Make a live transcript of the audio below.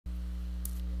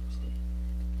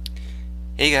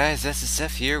Hey guys, this is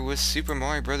Seth here with Super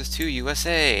Mario Bros. 2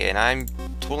 USA, and I'm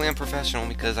totally unprofessional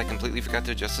because I completely forgot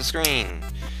to adjust the screen.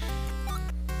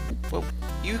 Well,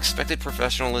 you expected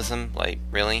professionalism? Like,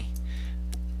 really?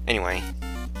 Anyway.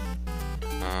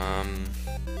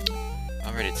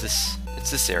 Alright, it's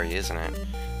this area, isn't it?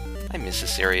 I miss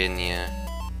this area in the,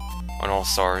 on All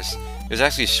Stars. There's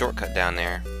actually a shortcut down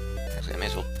there. Actually, I may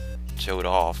as well show it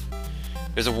off.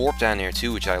 There's a warp down there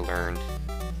too, which I learned.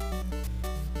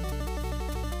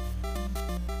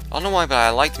 I don't know why, but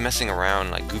I liked messing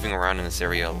around, like goofing around in this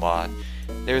area a lot.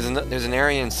 There's an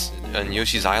area in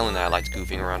Yoshi's Island that I liked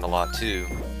goofing around a lot too.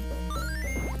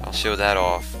 I'll show that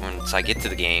off once I get to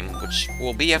the game, which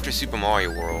will be after Super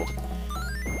Mario World.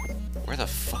 Where the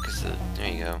fuck is it?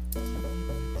 There you go.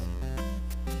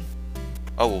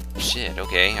 Oh, well, shit,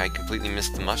 okay, I completely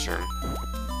missed the mushroom.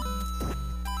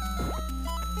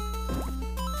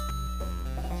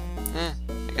 I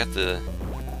got the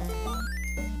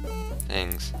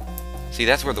things. See,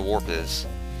 that's where the warp is.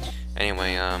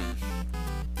 Anyway,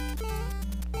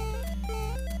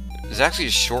 there's actually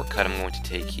a shortcut I'm going to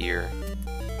take here.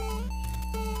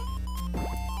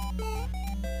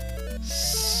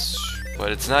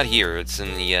 But it's not here, it's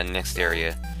in the next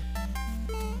area.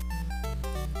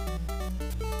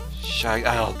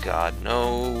 Oh god,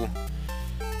 no.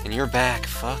 And you're back,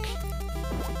 fuck.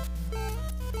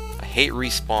 I hate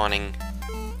respawning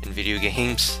in video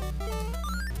games.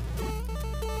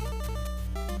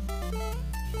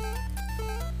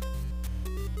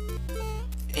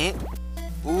 And,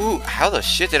 ooh, how the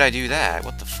shit did I do that?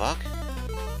 What the fuck?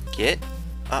 Get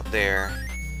up there.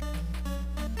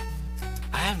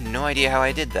 I have no idea how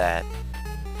I did that.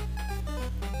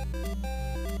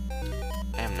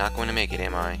 I am not going to make it,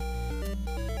 am I?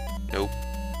 Nope.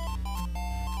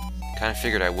 Kinda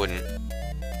figured I wouldn't.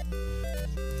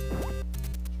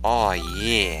 Aw,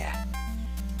 yeah.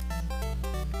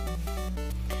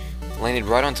 Landed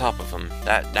right on top of him.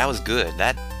 That was good.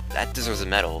 That deserves a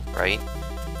medal, right?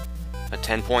 A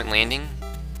 10-point landing?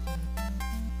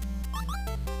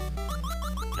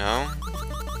 No?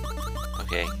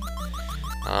 Okay.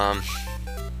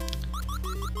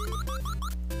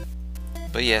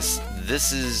 But yes,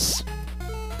 it's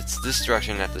this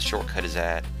direction that the shortcut is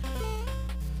at.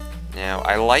 Now,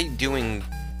 I like doing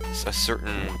there's a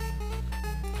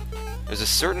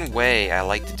certain way I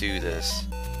like to do this.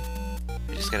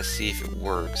 I just gotta see if it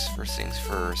works. First things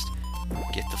first.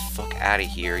 Get the fuck out of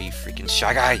here, you freaking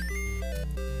Shy Guy!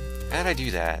 How did I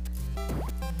do that?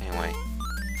 Anyway.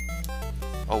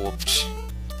 Oh, well,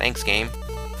 thanks, game.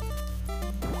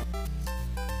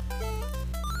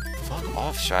 Fuck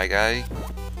off, Shy Guy.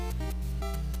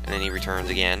 And then he returns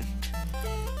again.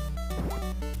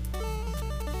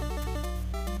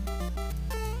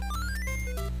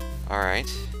 Alright.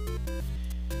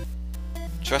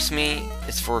 Trust me,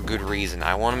 it's for a good reason.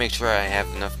 I want to make sure I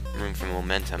have enough room for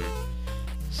momentum.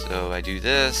 So I do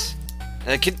this.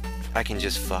 And I can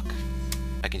just fuck.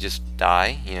 I can just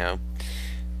die, you know.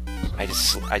 I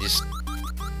just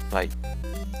like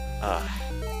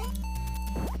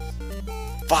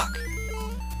fuck.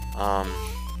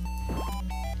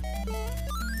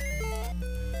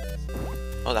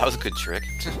 Oh, that was a good trick.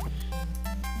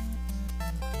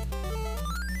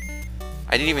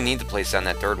 I didn't even need to place down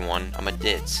that third one. I'm a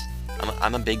ditz.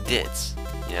 I'm a big ditz,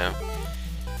 you know.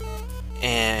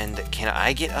 And can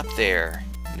I get up there?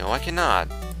 No, I cannot.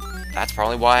 That's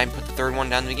probably why I put the third one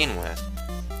down to begin with.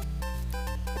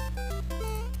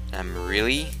 I'm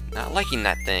really not liking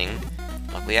that thing.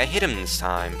 Luckily, I hit him this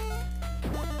time.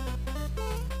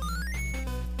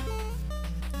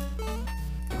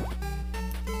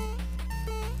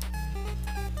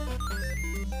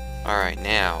 Alright,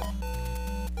 now.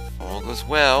 If all goes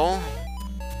well.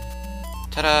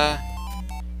 Ta-da!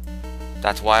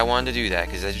 That's why I wanted to do that,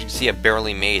 because as you can see, I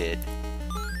barely made it.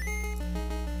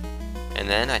 And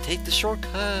then I take the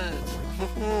shortcut.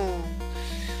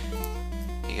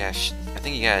 I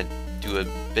think you gotta do a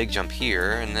big jump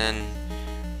here, and then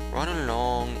run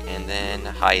along, and then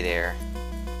hi there.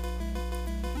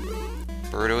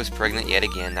 Birdo is pregnant yet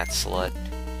again, that slut.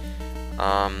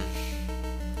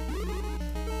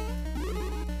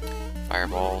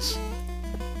 Fireballs.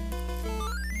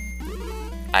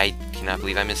 I cannot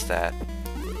believe I missed that.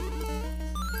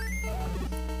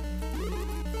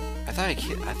 I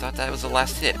thought that was the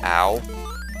last hit. Ow.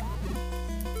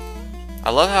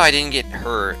 I love how I didn't get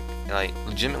hurt, like,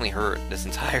 legitimately hurt this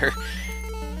entire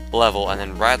level, and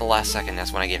then right at the last second,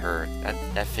 that's when I get hurt.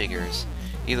 That figures.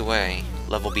 Either way,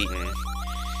 level beaten.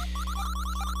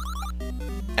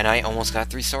 And I almost got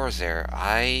 3 stars there.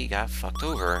 I got fucked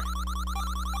over.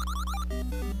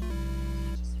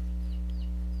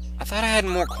 I thought I had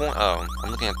more coin. Oh,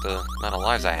 I'm looking at the amount of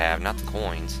lives I have, not the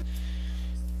coins.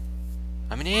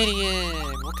 I'm an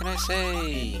idiot. What can I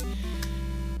say?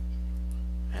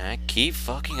 I keep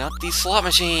fucking up these slot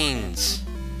machines.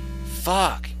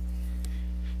 Fuck.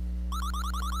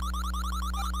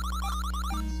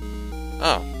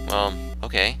 Oh, well,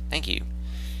 okay. Thank you.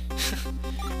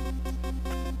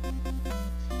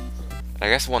 I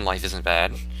guess one life isn't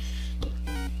bad.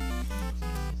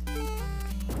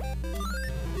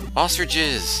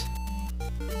 Ostriches!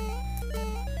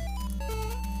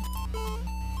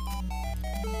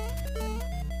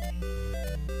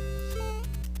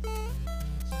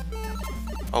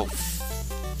 Oh,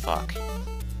 fuck.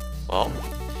 Well,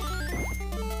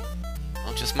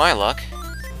 just my luck.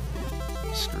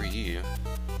 Screw you.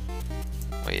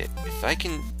 Wait, if I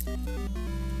can...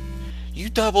 You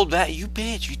doubled back, you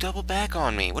bitch! You doubled back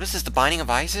on me! What is this, the Binding of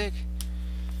Isaac?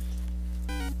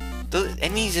 The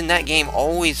enemies in that game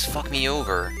always fuck me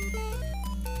over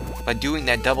by doing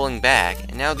that doubling back,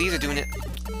 and now these are doing it...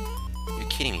 You're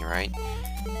kidding me, right?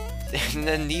 And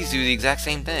then these do the exact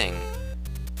same thing.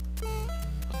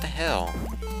 What the hell?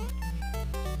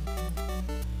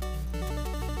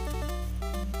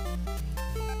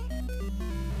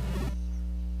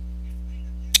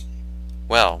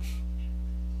 Well,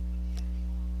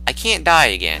 I can't die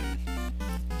again,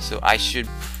 so I should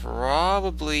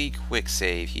probably quick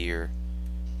save here.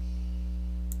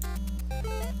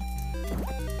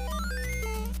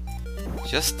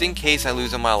 Just in case I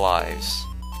lose all my lives.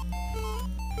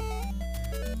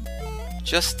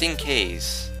 Just in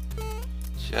case.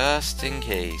 Just in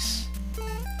case.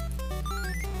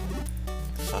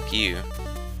 Fuck you.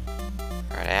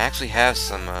 Alright, I actually have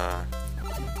some,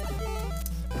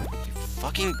 You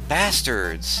fucking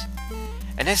bastards!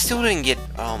 And I still didn't get...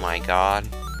 Oh my god.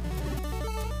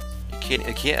 You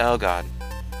kidding? Oh god.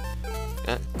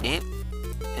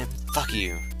 Fuck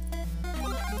you.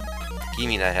 Give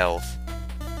me that health.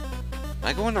 Am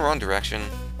I going the wrong direction?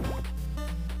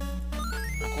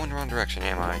 I'm not going the wrong direction,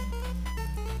 am I?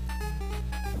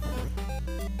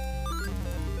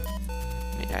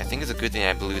 Yeah, I think it's a good thing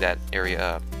I blew that area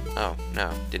up. Oh,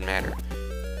 no, didn't matter.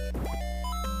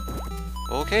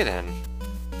 Okay then.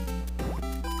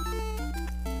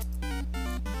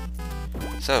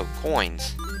 So,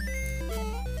 coins.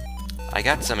 I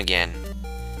got some again.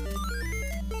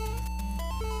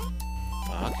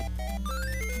 Fuck.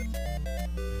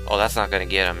 Oh, that's not gonna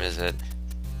get him, is it?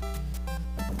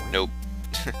 Nope.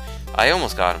 I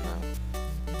almost got him, though.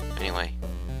 Anyway,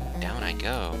 down I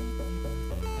go.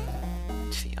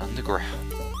 To the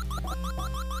underground.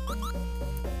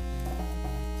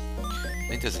 I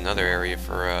think there's another area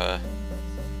for,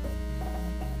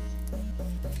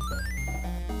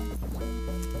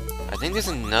 I think there's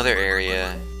another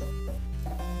area.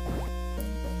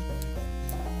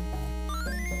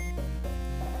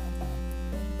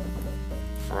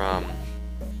 From...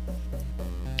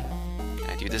 Can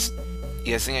I do this?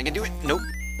 You guys think I can do it? Nope.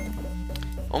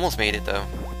 Almost made it, though.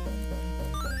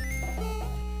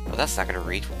 Well, that's not gonna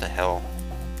reach. What the hell?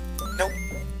 Nope.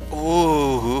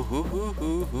 Ooh.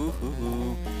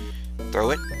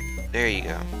 Throw it. There you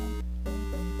go.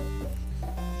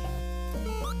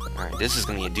 Alright, this is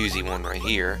gonna be a doozy one right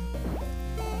here.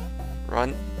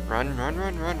 Run. Run, run,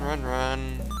 run, run, run,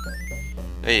 run.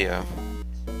 There you go.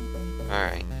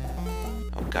 Alright.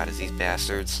 Oh god, it's these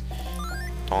bastards.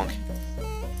 Donk.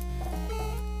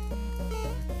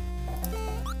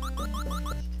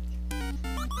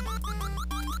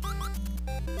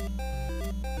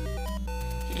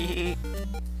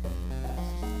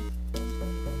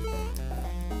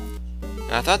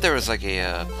 I thought there was like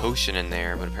a potion in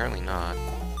there, but apparently not.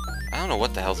 I don't know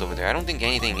what the hell's over there. I don't think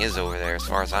anything is over there, as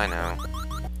far as I know.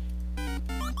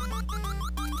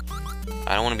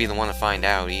 I don't want to be the one to find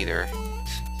out, either.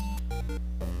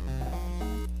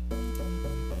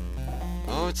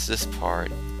 Oh, it's this part.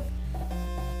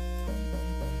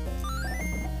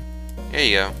 There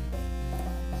you go.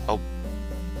 Oh.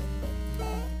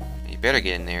 You better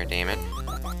get in there, damn it.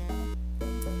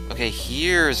 Okay,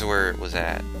 here's where it was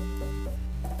at.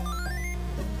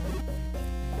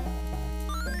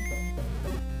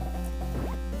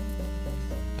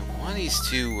 These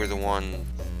two were the one...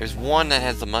 There's one that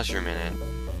has the mushroom in it.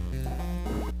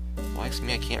 Likes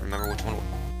me, I can't remember which one...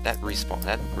 That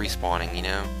respawning, you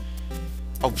know?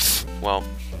 Oh, pfft, well...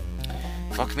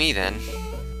 Fuck me, then.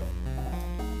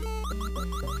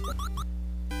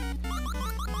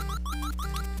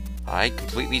 I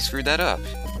completely screwed that up.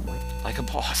 Like a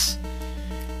boss.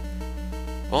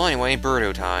 Well, anyway,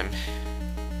 Birdo time.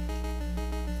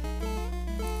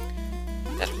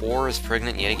 That whore is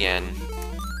pregnant yet again.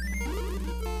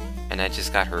 And I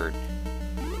just got hurt.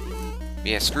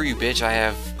 Yeah, screw you, bitch. I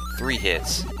have 3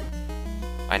 hits.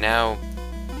 I now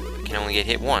can only get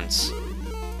hit once.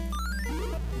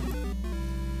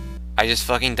 I just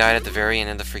fucking died at the very end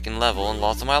of the freaking level and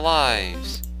lost all my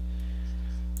lives.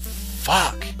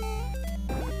 Fuck!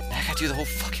 I gotta do the whole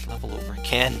fucking level over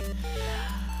again.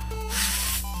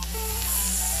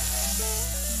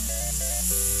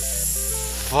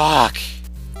 Fuck!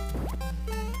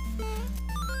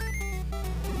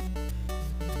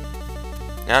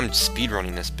 Now I'm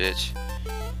speedrunning this bitch.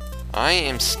 I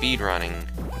am speedrunning.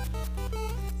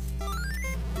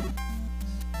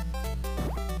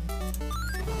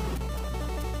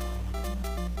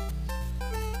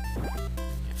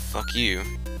 Fuck you.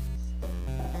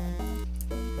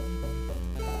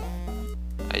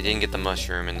 I didn't get the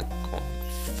mushroom in the corner.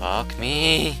 Fuck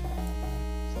me.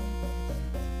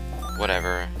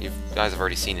 Whatever. You guys have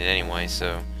already seen it anyway,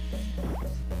 so...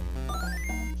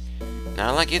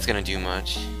 Not like it's gonna do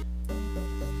much.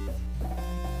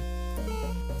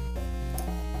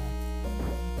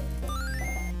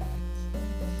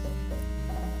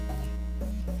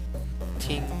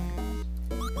 Ting.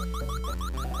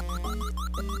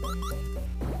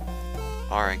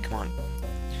 Alright, come on.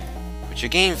 Put your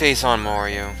game face on,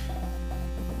 Mario.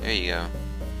 There you go.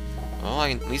 Well,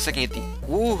 at least I can get the...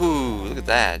 Woohoo! Look at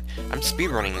that. I'm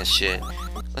speedrunning this shit.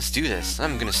 Let's do this.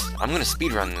 I'm gonna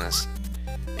speedrun this.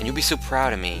 And you'll be so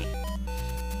proud of me.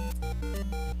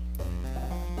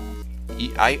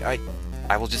 I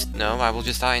will just... No, I will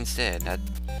just die instead.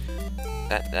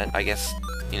 That, I guess,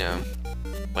 you know,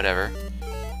 whatever.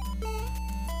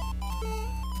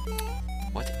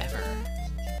 Whatever.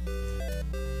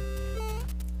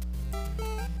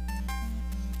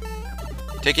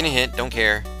 Taking a hit, don't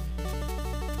care.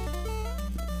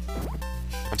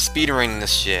 I'm speedrunning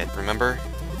this shit, remember?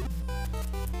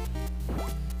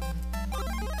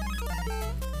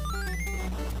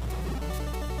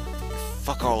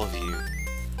 Fuck all of you.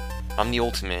 I'm the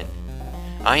ultimate.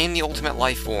 I am the ultimate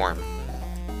life form.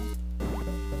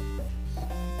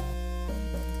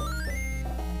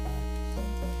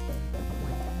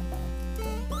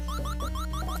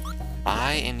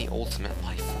 I am the ultimate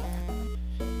life form.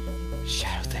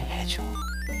 Shadow the Hedgehog.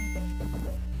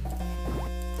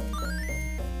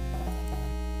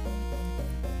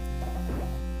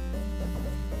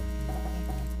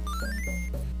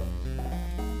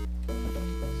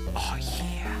 Oh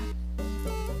yeah.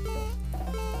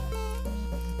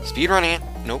 Speedrunning it.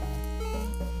 Nope.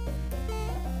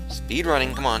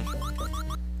 Speedrunning, come on.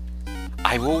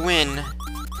 I will win.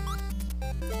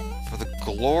 For the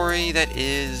glory that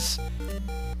is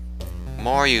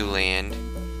Mario Land.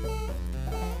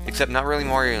 Except not really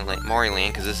Mario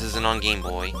Land, because this isn't on Game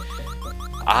Boy.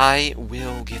 I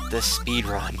will get the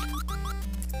speedrun.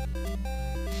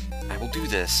 I will do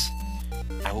this.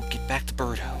 I will get back to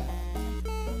Birdo.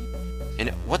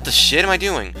 And what the shit am I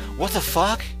doing? What the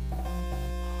fuck?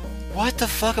 What the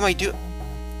fuck am I doing?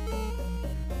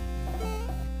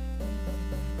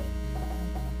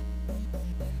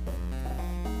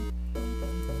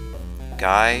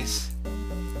 Guys,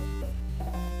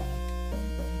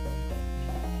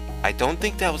 I don't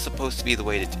think that was supposed to be the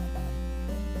way to do.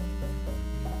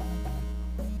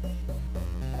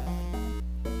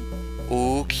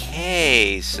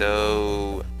 Okay,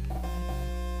 so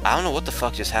I don't know what the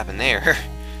fuck just happened there.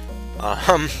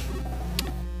 I'm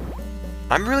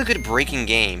really good at breaking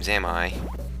games, am I?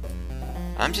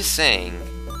 I'm just saying.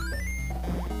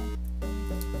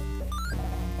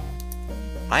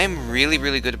 I am really,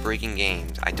 really good at breaking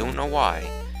games. I don't know why.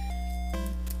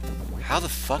 How the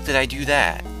fuck did I do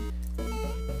that?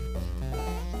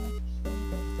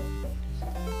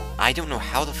 I don't know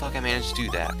how the fuck I managed to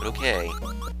do that, but okay.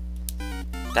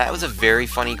 That was a very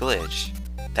funny glitch.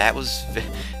 That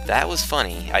was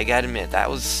funny. I gotta admit, it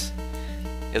was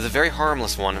a very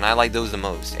harmless one, and I like those the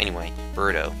most. Anyway,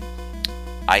 Birdo,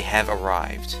 I have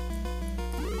arrived.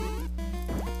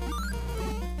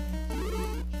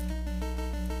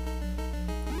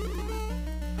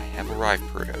 I have arrived,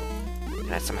 Birdo,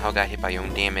 and I somehow got hit by your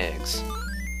own damn eggs.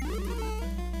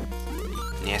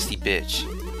 Nasty bitch.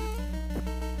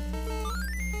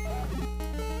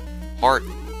 Heart.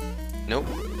 Nope.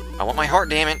 I want my heart,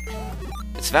 damn it.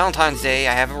 It's Valentine's Day,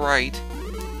 I have a right.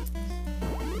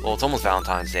 Well, it's almost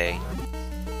Valentine's Day.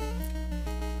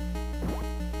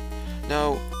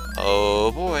 No.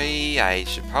 Oh boy, I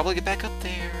should probably get back up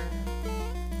there.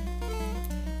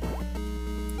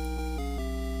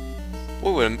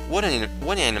 What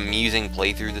an amusing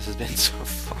playthrough this has been so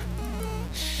far.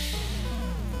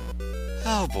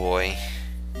 Oh boy.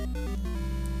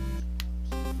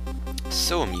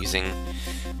 So amusing.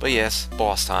 But yes,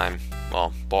 boss time.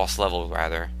 Well, boss level,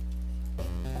 rather.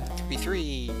 Happy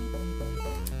 3!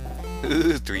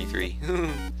 Ooh, 3-3.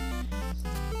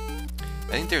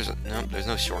 I think there's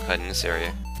no shortcut in this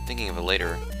area. I'm thinking of a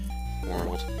later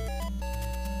world.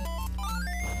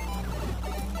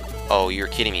 Oh, you're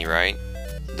kidding me, right?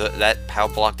 That POW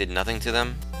block did nothing to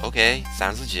them? Okay,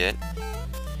 sounds legit.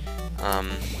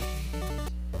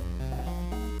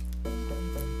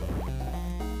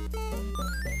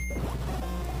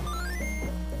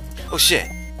 Oh shit!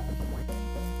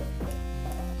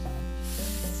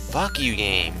 Fuck you,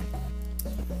 game!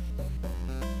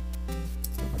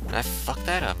 And I fucked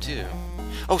that up too.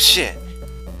 Oh shit!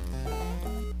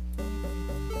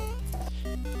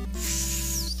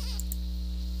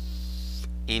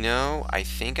 You know, I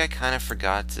think I kind of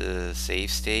forgot to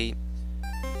save state.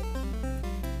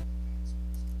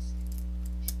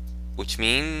 Which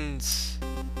means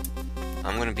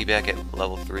I'm gonna be back at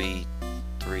level 3.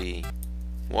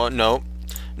 What? Nope.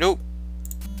 Nope.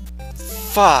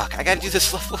 Fuck! I gotta do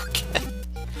this level again.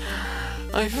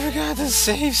 I forgot to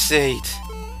save state.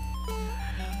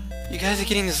 You guys are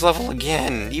getting this level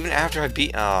again, even after I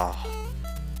beat. Oh,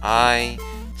 I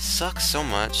suck so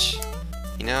much.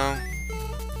 You know,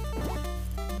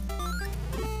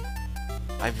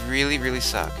 I really, really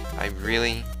suck. I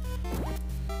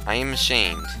am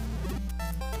ashamed.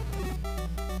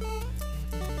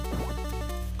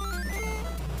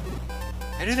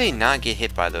 How do they not get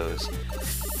hit by those?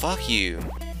 Fuck you.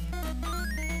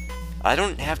 I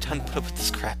don't have time to put up with this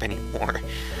crap anymore.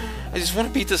 I just want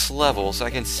to beat this level so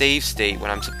I can save state when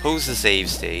I'm supposed to save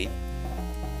state.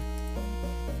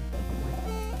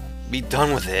 Be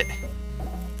done with it.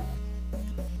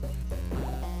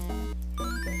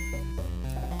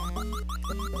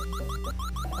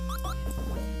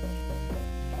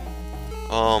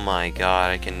 Oh my god,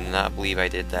 I cannot believe I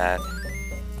did that.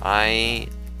 I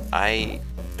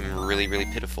am really, really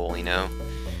pitiful, you know?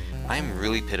 I'm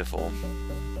really pitiful.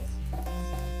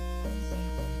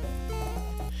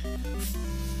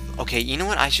 Okay, you know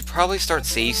what? I should probably start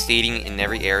save stating in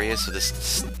every area so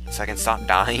I can stop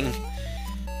dying.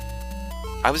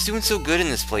 I was doing so good in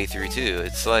this playthrough too.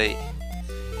 It's like,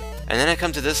 and then I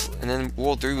come to this, and then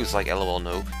World 3 was like, LOL,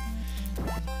 nope.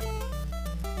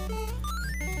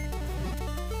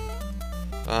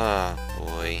 Oh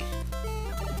boy.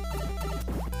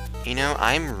 You know,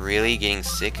 I'm really getting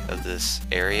sick of this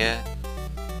area.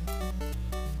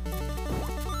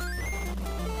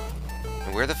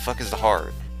 And where the fuck is the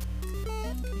heart?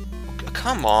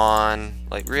 Come on,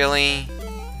 like really?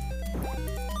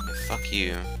 Yeah, fuck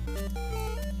you.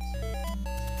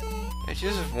 I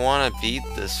just want to beat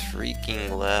this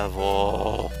freaking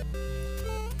level.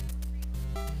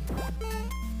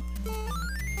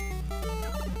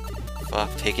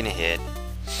 Fuck, taking a hit.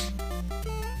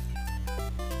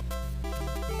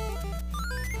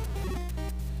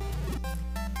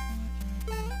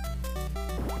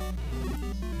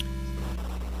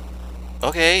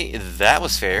 Okay, that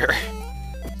was fair.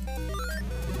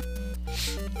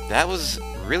 That was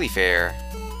really fair.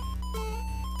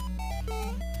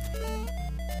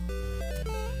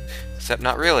 Except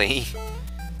not really.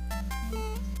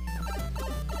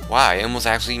 Wow, I almost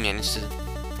actually managed to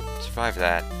survive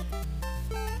that.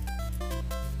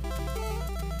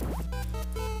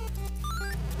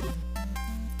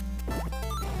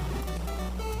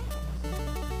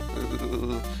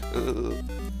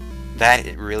 That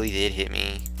it really did hit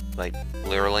me, like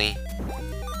literally.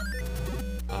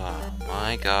 Oh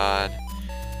my god.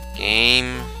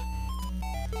 Game.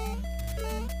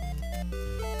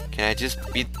 Can I just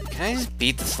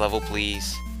beat this level,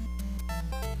 please?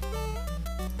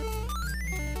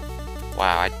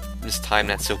 Wow, I mistimed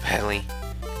that so badly.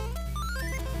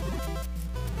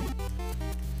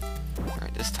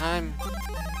 Alright, this time?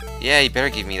 Yeah, you better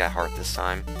give me that heart this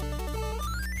time.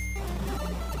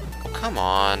 Oh, come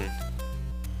on.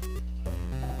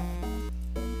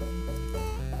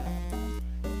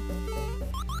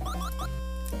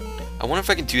 I wonder if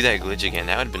I can do that glitch again.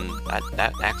 That would have been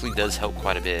that actually does help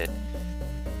quite a bit.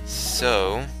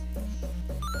 So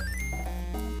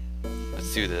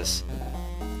let's do this.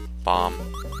 Bomb.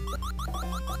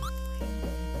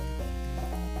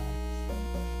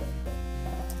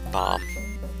 Bomb.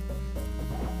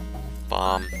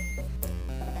 Bomb.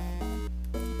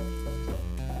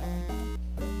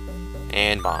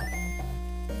 And bomb.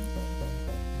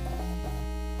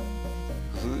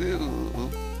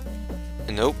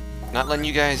 Nope. Not letting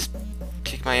you guys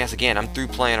kick my ass again. I'm through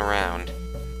playing around.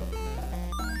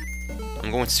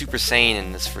 I'm going Super Saiyan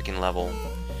in this freaking level.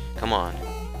 Come on.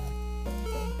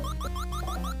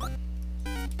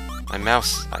 My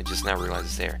mouse, I just now realized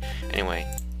it's there. Anyway.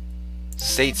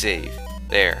 State save.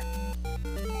 There.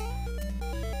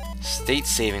 State State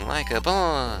saving like a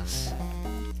boss.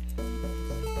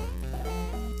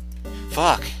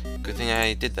 Fuck! Good thing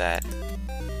I did that.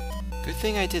 Good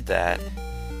thing I did that.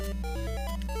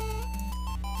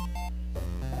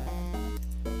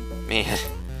 Man.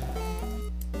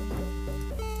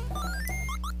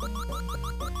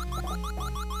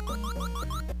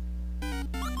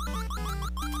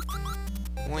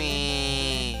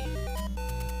 Whee!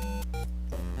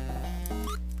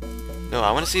 No,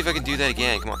 I want to see if I can do that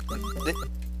again. Come on.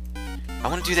 I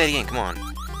want to do that again. Come on.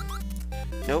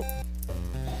 Nope.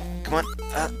 Come on.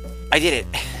 I did it.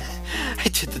 I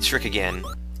did the trick again.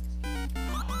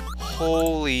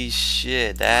 Holy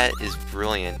shit, that is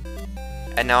brilliant.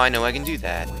 And now I know I can do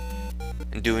that.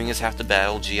 And doing is half the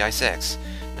battle, GI sex.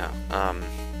 No,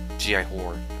 GI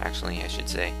whore, actually, I should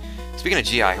say. Speaking of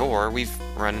GI whore, we've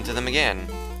run into them again.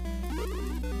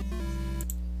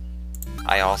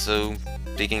 I also,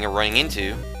 speaking of running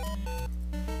into,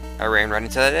 I ran right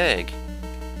into that egg.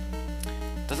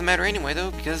 Doesn't matter anyway,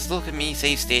 though, because look at me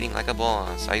save stating like a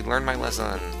boss. I learned my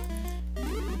lesson.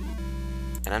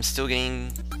 And I'm still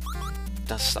getting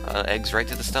the eggs right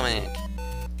to the stomach.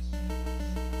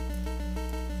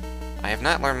 I have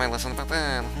not learned my lesson about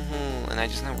that. And I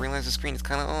just now realize the screen is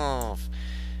kind of off.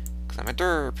 Because I'm a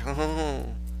derp.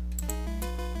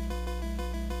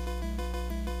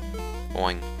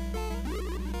 Boing.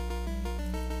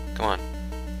 Come on.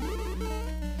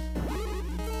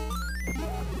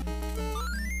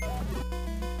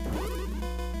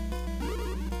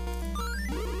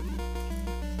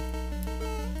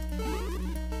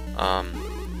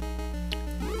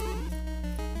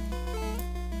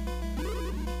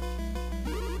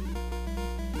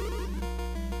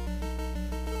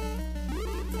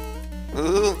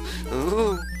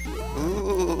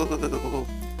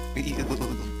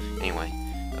 Anyway,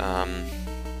 I'm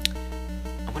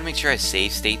gonna make sure I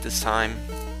save state this time.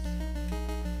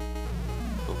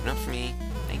 Open up for me.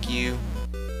 Thank you.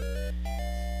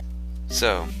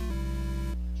 So,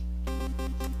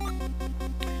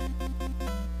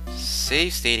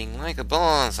 save stating like a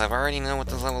boss. I've already know what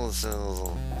this level is.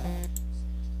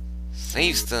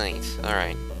 Save state. All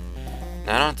right.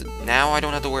 Now I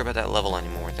don't have to worry about that level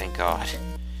anymore. Thank God.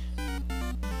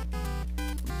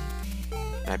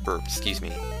 I burped. Excuse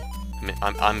me.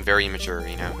 I'm very immature,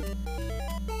 you know.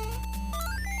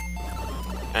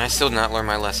 And I still did not learn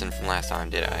my lesson from last time,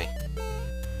 did I?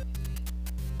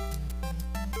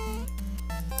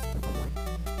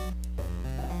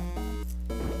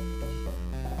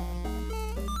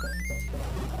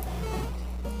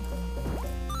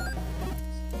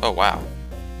 Oh, wow.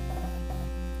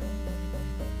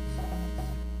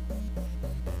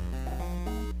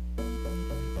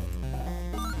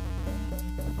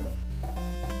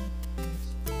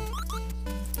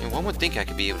 Yeah, one would think I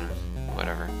could be able to...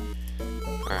 whatever.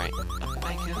 Alright. Up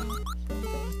I go.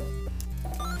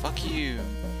 Fuck you.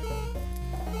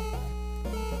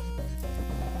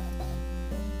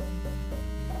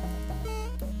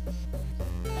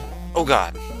 Oh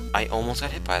god. I almost got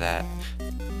hit by that.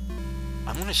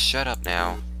 I'm gonna shut up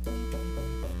now.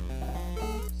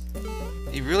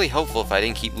 It'd be really helpful if I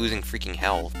didn't keep losing freaking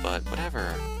health, but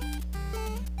whatever.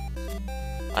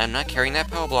 I'm not carrying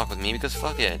that power block with me because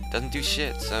fuck it. It doesn't do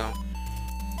shit, so...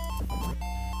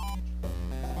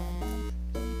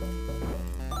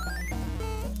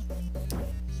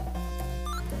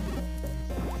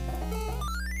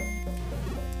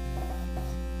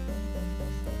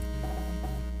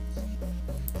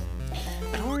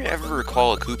 I don't ever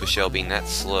recall a Koopa shell being that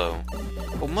slow.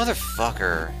 Oh,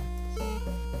 motherfucker!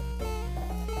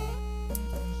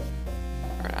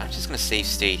 Alright, I'm just gonna save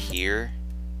state here.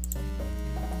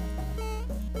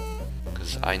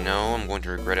 Because I know I'm going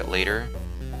to regret it later.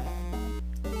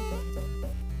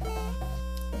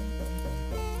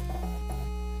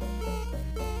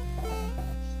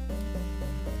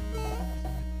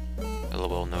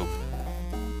 LOL, nope.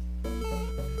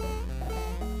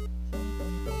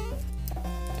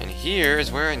 And here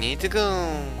is where I need to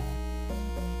go.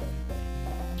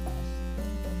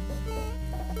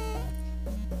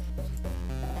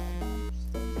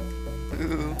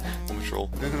 I'm a troll.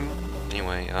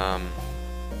 Anyway,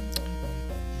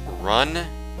 run,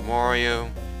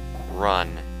 Mario,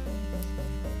 run.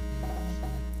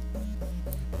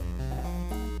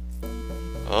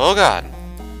 Oh god.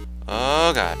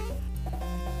 Oh god.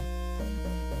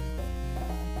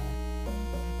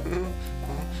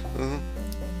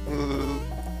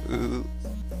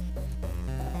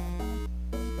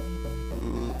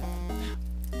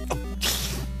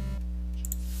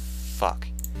 Fuck.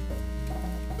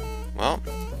 Well,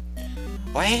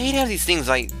 I hate how these things,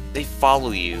 like, they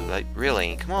follow you. Like,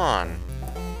 really? Come on.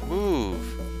 Move.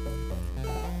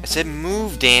 I said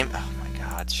move, damn. Oh my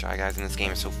god, Shy Guys in this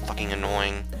game are so fucking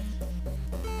annoying.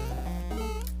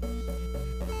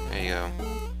 There you go.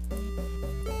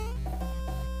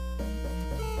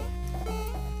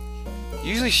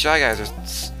 Usually Shy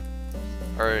Guys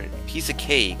are a piece of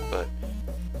cake, but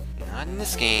not in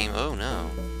this game. Oh no.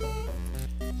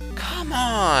 Come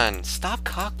on! Stop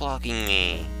cock-blocking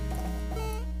me!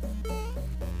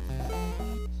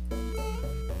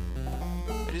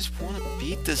 I just want to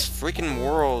beat this freaking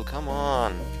world, come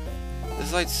on! This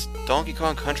is like Donkey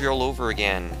Kong Country all over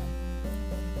again.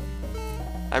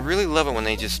 I really love it when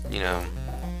they just, you know,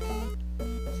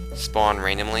 spawn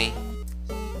randomly.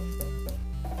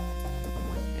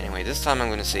 Anyway, this time I'm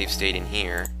going to save state in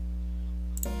here.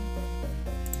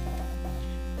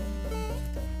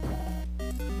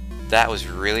 That was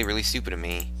really, really stupid of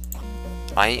me.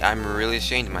 I'm really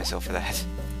ashamed of myself for that.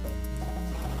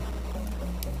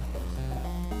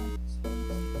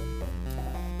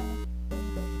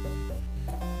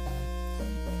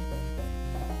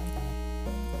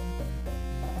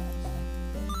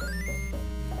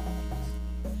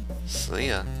 See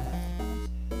ya.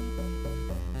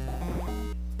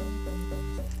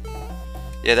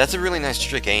 Yeah, that's a really nice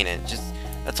trick, ain't it? Just,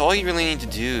 that's all you really need to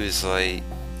do is, like,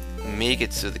 make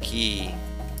it so the key...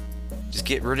 Just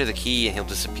get rid of the key and he'll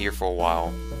disappear for a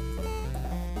while.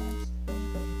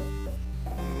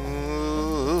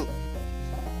 Ooh.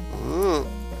 Ooh.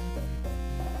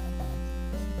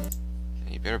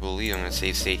 You better believe I'm gonna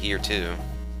save state here, too.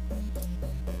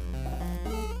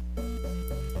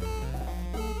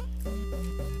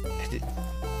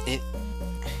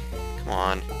 Come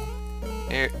on.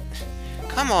 Here.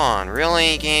 Come on,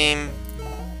 really, game?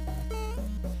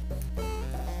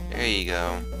 There you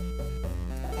go.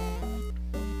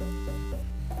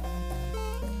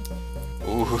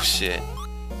 Ooh, shit.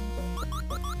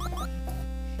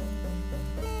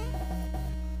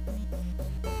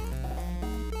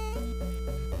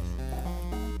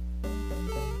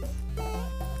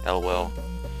 LOL.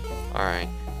 Alright.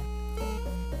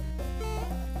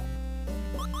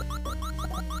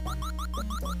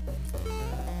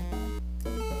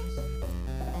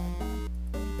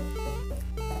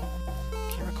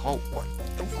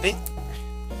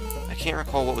 I can't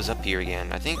recall what was up here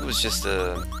again. I think it was just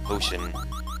a potion.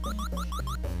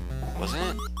 Wasn't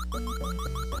it?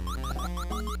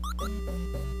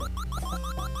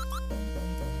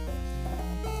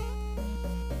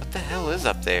 What the hell is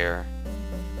up there?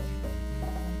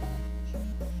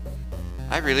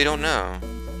 I really don't know.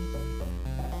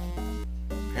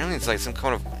 Apparently it's like some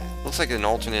kind of... looks like an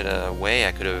alternate way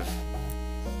I could have...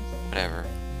 whatever.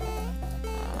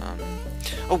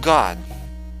 Oh god!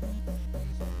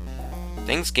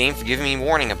 Thanks, game, for giving me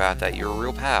warning about that. You're a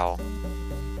real pal.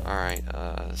 Alright,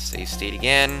 save state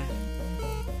again.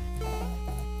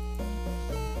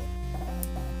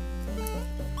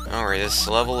 Alright, this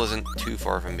level isn't too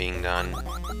far from being done.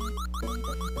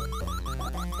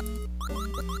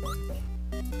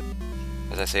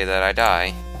 As I say that, I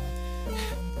die.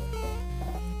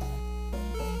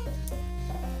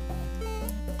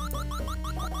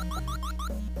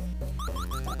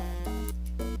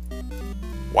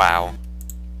 Wow.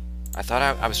 I thought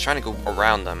I was trying to go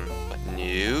around them, but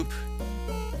nope.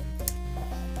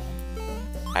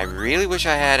 I really wish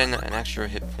I had an extra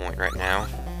hit point right now.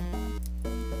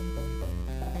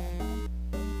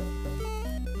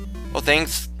 Well,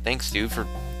 thanks, dude, for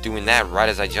doing that right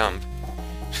as I jump.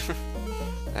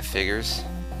 That figures.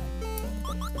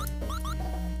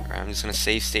 Alright, I'm just gonna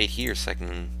save state here so I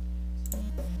can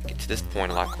get to this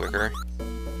point a lot quicker.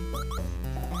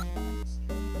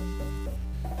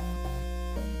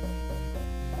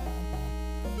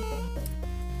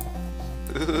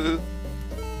 Of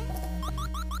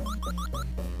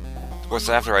course,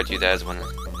 after I do that is when...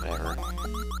 whatever.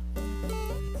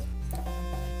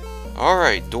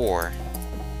 Alright, door.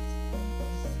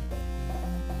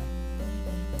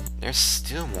 There's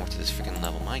still more to this freaking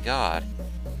level, my god.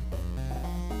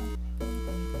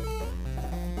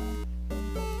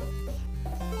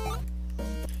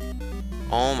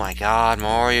 Oh my god,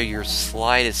 Mario, your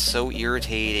slide is so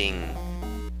irritating.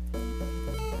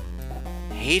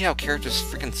 I hate how characters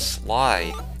freaking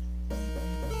slide.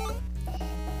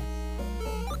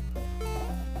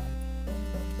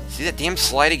 See that damn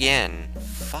slide again.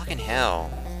 Fucking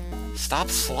hell. Stop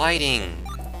sliding.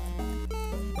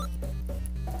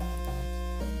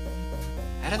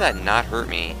 How did that not hurt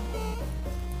me?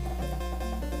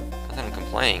 Not that I'm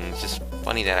complaining, it's just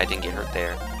funny that I didn't get hurt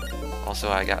there. Also,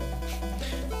 I got...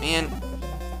 Man,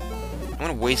 I'm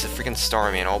gonna waste a freaking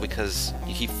star, man, all because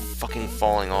you keep fucking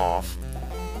falling off.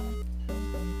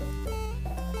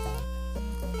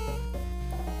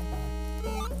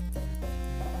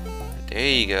 There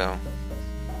you go.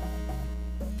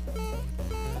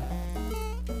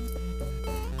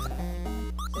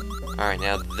 Alright,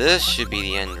 now this should be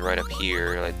the end right up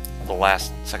here, like the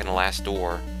second to last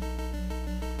door.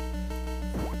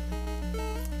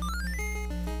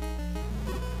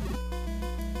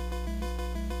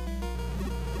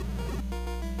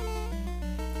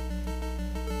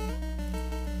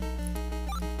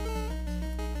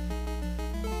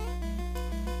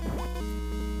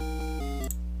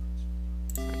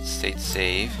 State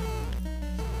save.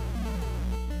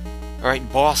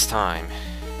 Alright, boss time.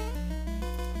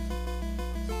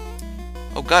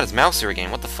 Oh god, it's Mouser again,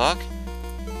 what the fuck?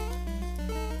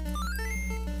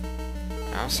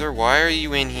 Mouser, why are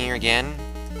you in here again?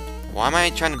 Why am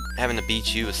I having to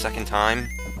beat you a second time?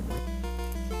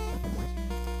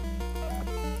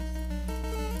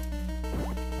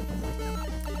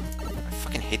 I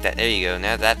fucking hate that. There you go,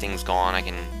 now that thing's gone, I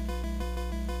can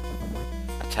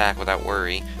attack without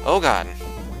worry. Oh god!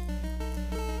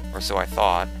 Or so I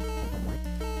thought.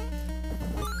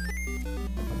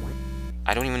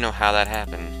 I don't even know how that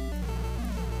happened.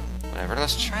 Whatever,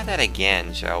 let's try that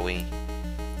again, shall we?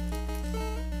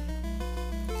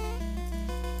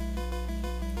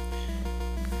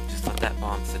 Just let that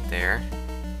bomb sit there.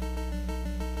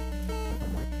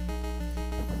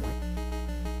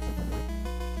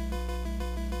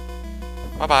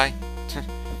 Bye-bye.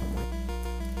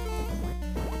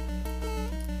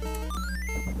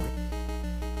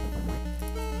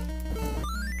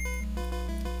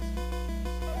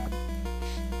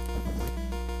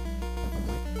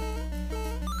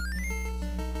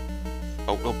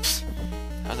 Oh, oops.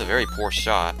 That was a very poor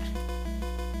shot.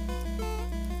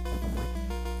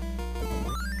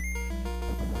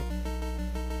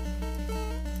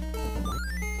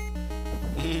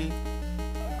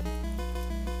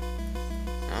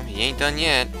 Oh, he ain't done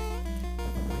yet.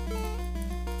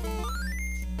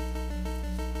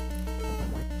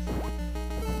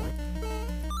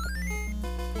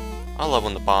 I love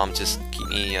when the bombs just keep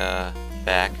me,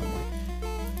 back.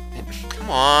 Come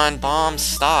on, bombs,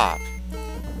 stop.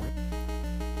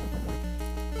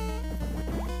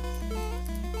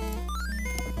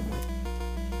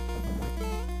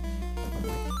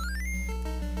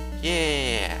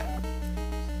 Yeah!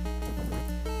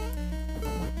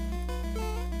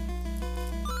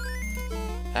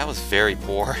 That was very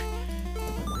poor.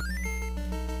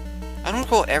 I don't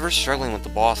recall ever struggling with the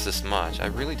boss this much. I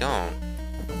really don't.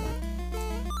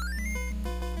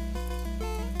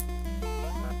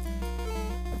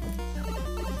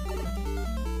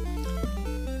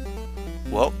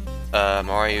 Well,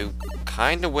 Mario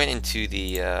kinda went into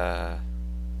the,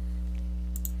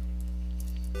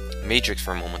 Matrix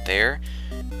for a moment there.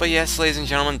 But yes, ladies and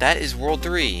gentlemen, that is World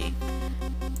 3.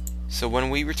 So when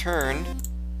we return,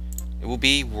 it will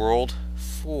be World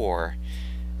 4.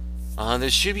 There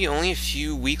should be only a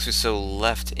few weeks or so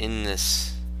left in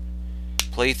this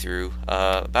playthrough.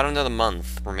 About another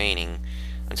month remaining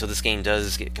until this game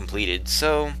does get completed.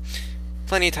 So,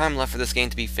 plenty of time left for this game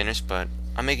to be finished, but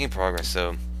I'm making progress,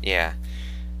 so yeah.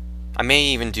 I may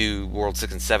even do World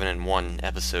 6 and 7 in one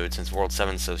episode since World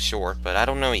 7 is so short, but I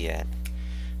don't know yet.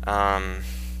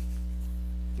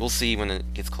 We'll see when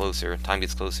it gets closer, time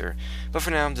gets closer. But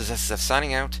for now, this is SSF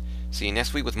signing out. See you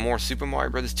next week with more Super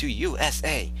Mario Bros. 2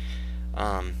 USA.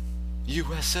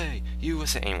 USA.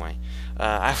 Anyway,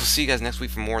 I will see you guys next week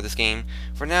for more of this game.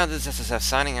 For now, this is SSF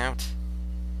signing out.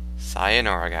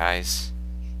 Sayonara, guys.